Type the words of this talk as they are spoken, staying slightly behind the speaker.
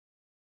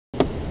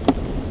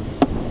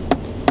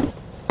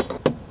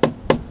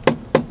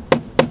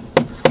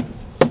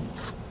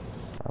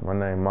My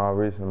name is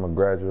Maurice, and I'm a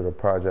graduate of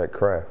Project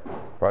Craft.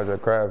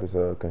 Project Craft is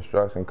a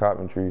construction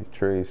carpentry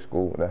trade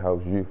school that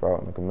helps youth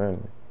out in the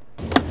community.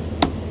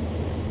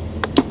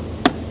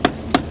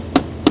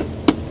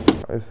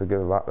 I used to get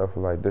locked up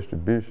for like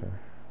distribution,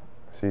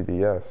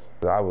 CDS.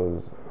 I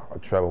was a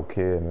trouble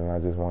kid and I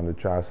just wanted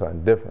to try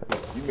something different.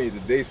 You made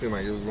the day seem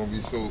like it was gonna be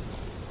so.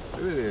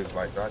 It is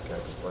like that, I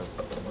can't complain.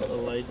 A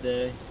light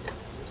day.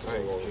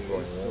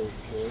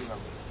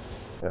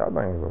 Yeah, I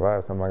think it was the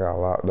last time I got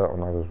locked up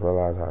when I just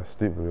realized how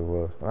stupid it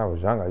was. When I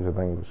was young, I used to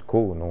think it was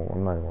cool. No,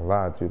 I'm not even gonna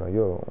lie to you. Like,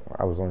 yo,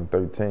 I was only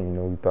 13, you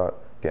know, you thought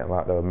getting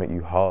locked up would make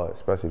you hard,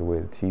 especially the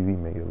way the TV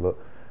made it look.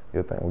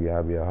 You'll think, well, you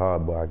gotta be a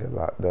hard boy, I get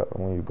locked up.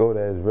 And when you go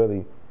there, it's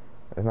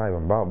not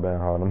even about being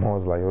hard. The more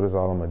it's like, yo, this is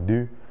all I'm gonna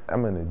do.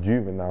 I'm in the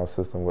juvenile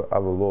system with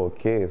other little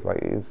kids.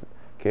 Like, it's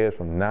kids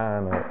from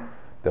 9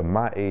 to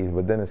my age,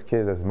 but then it's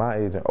kids that's my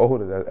age and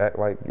older that act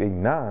like they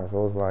 9.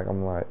 So it's like,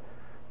 I'm like,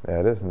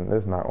 yeah, this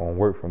not gonna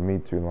work for me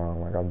too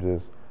long. Like,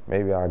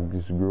 maybe I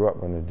just grew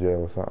up in the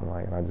jail or something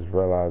like, and I just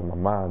realized my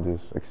mind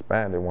just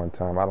expanded one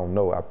time. I don't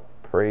know, I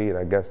prayed,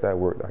 I guess that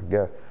worked, I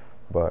guess.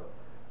 But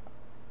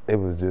it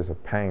was just a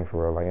pain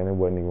for real, like, and it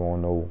wasn't even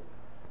on no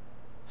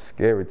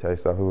scary type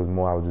stuff. It was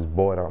more, I was just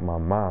bored out of my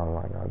mind.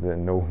 Like, I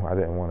didn't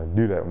want to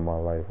do that in my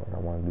life. Like, I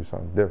wanted to do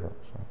something different.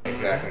 So.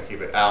 Exactly,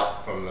 keep it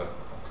out from the,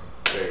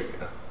 there you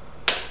go.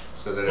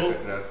 So that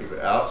if it, keep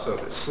it out, so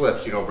if it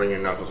slips, you don't bring your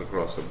knuckles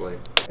across the blade.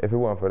 If it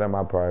wasn't for them,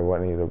 I probably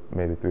wouldn't even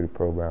made it through the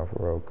program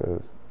for real,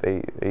 because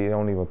they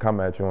don't even come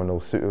at you on no,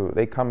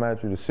 they come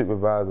at you, the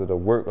supervisor, the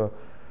worker,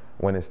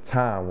 when it's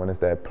time, when it's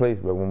that place.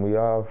 But when we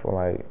off,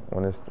 like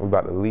when we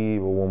about to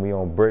leave or when we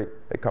on break,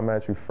 they come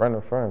at you friend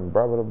to friend,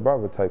 brother to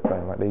brother type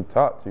thing. Like, they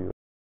talk to you.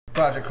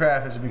 Project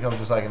Craft has become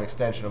just like an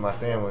extension of my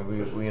family.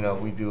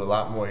 We do a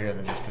lot more here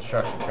than just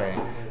construction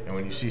training. And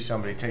when you see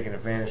somebody taking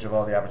advantage of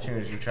all the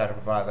opportunities you try to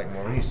provide, like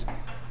Maurice,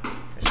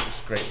 it's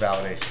just great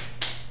validation.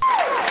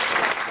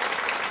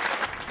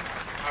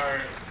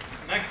 Our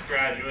next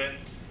graduate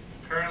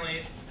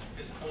currently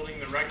is holding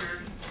the record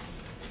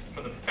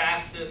for the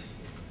fastest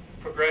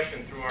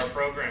progression through our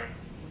program.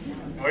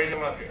 Maurice,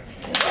 come up here.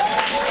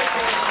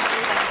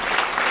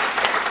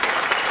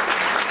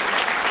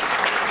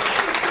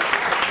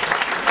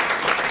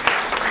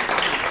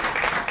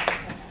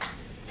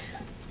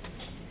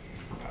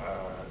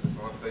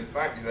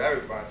 Thank you to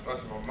everybody,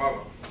 especially my mother,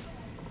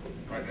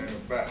 right there in the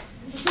back.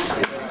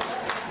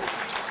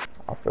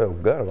 I feel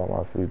good about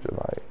my future.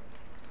 Like,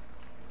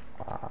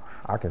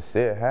 I can see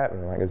it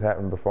happening. Like, it's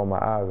happening before my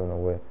eyes in a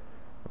way.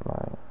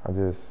 Like,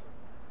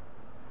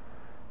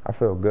 I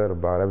feel good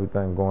about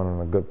everything going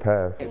on a good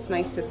path. It's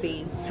nice to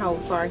see how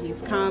far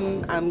he's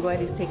come. I'm glad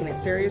he's taking it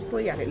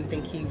seriously. I didn't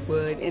think he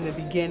would in the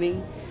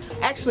beginning.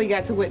 Actually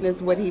got to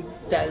witness what he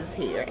does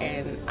here,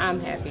 and I'm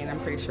happy, and I'm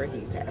pretty sure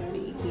he's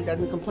happy. He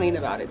doesn't complain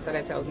about it, so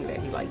that tells me that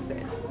he likes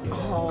it.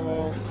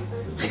 Oh.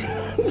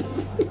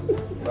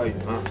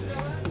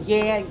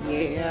 Yeah.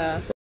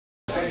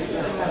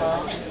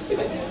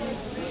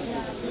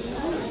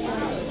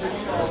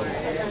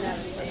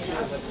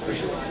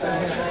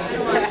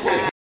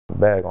 The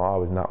bag gonna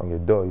always knock on your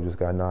door. You just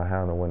gotta know how to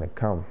handle when it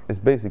comes. It's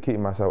basically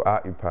keeping myself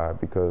occupied,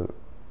 because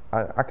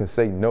I can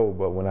say no,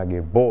 but when I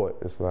get bored,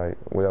 it's like,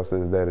 what else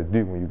is there to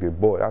do when you get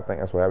bored? I think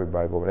that's why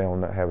everybody goes, they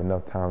don't have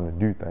enough time to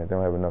do things. They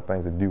don't have enough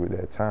things to do with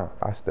their time.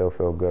 I still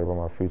feel good about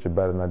my future,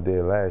 better than I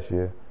did last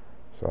year.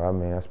 So, I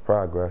mean, that's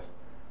progress.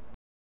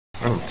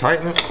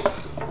 Tighten it.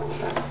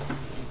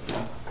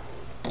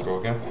 Go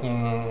again.